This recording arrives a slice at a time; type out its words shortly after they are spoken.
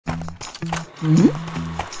Y.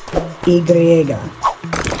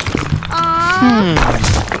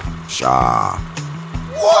 Sha.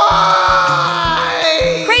 Why?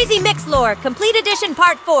 Crazy Mix Lore, Complete Edition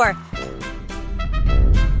Part 4.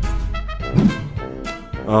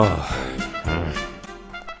 Oh.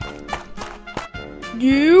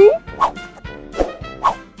 You?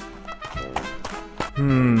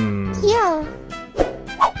 Yeah.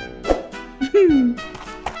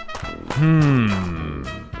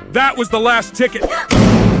 That was the last ticket.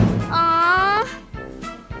 Aww.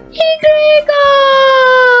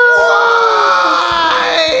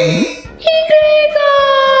 Why?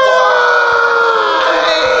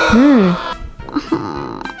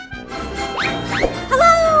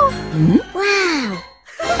 Hello! Wow.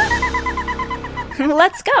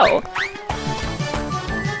 Let's go.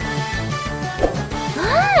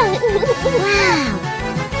 Wow.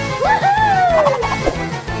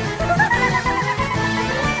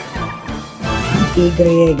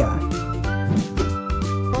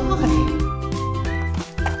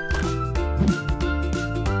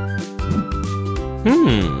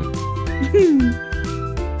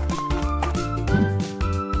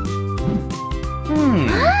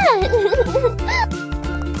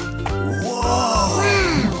 Y.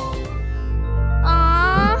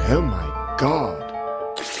 Oh my God.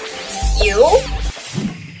 You?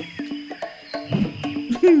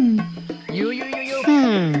 You.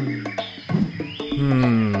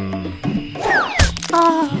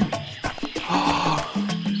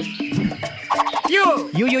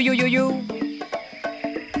 You.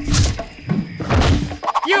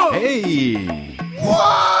 Hey.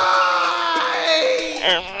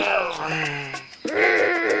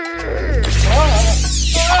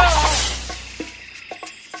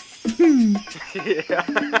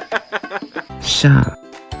 Sha.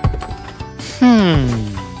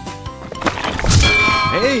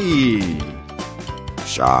 Hey.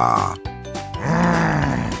 Sha.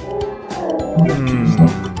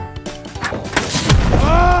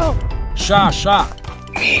 Sha.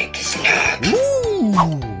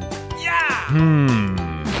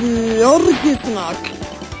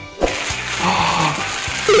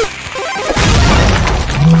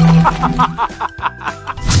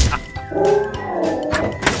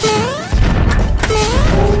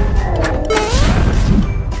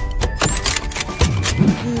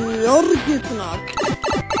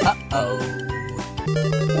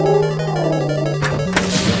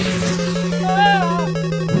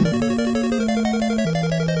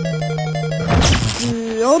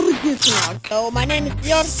 Hello, my name is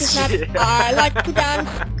Yorkisnak. I like to dance.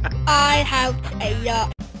 I have a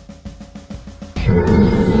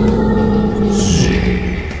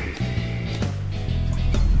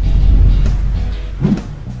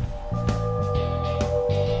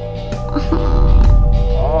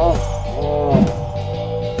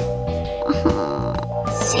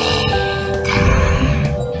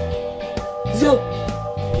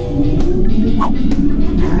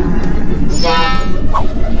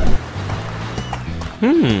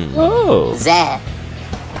Oh. Zah.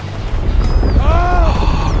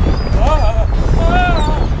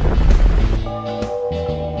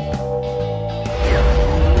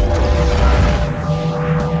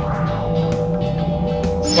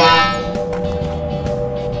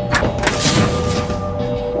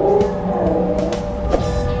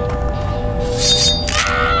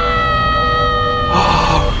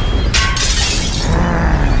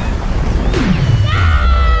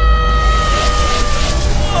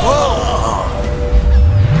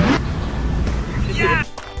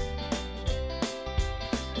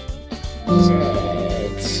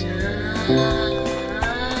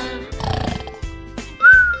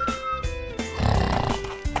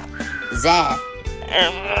 Zah.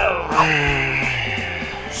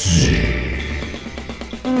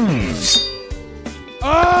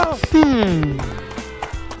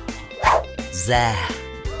 Zah.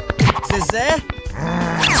 Zah.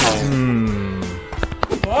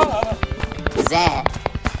 Zah.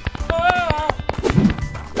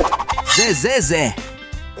 Zé. Zezé.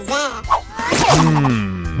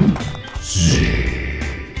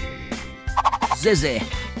 Zé.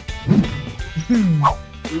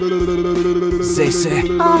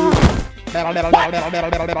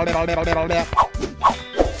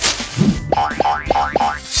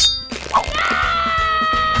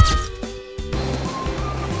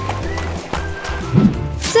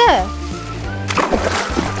 Sir.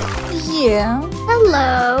 Yeah.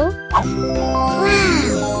 Hello.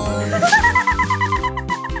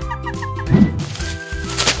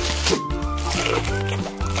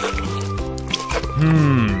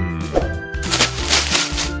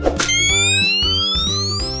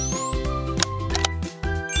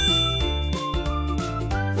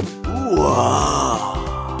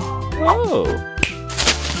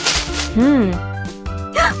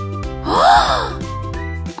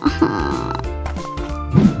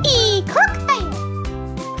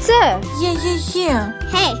 Yeah, yeah, yeah.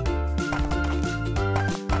 Hey.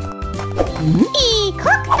 E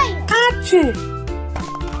cocktail. Catchy.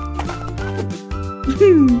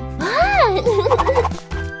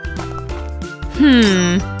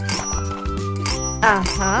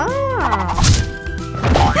 Aha.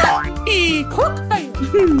 E cocktail.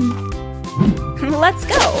 Let's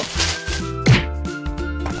go.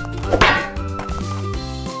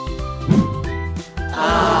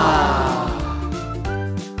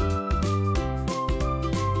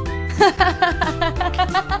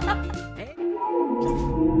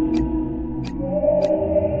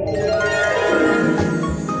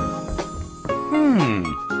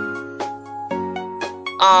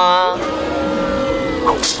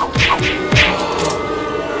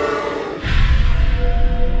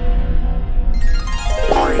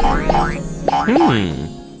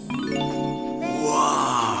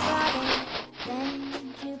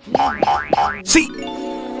 See.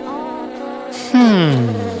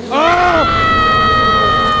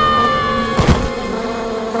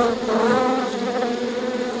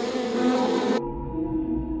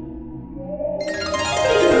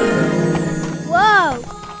 Whoa.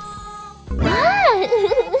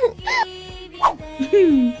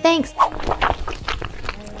 Thanks.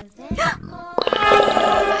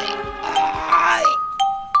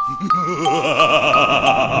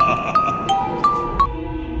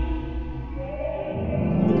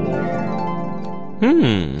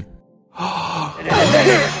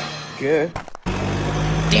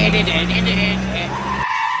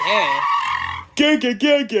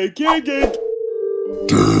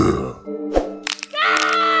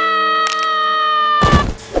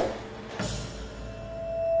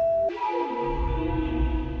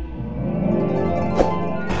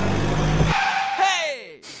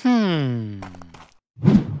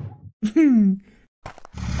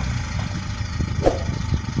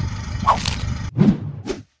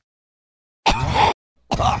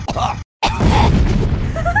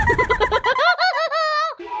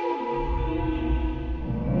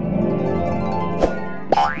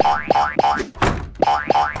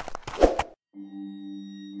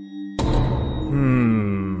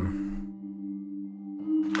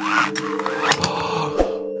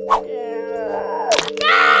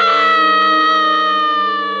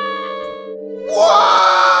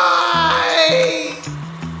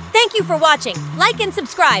 Thank you for watching. Like and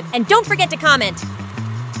subscribe, and don't forget to comment.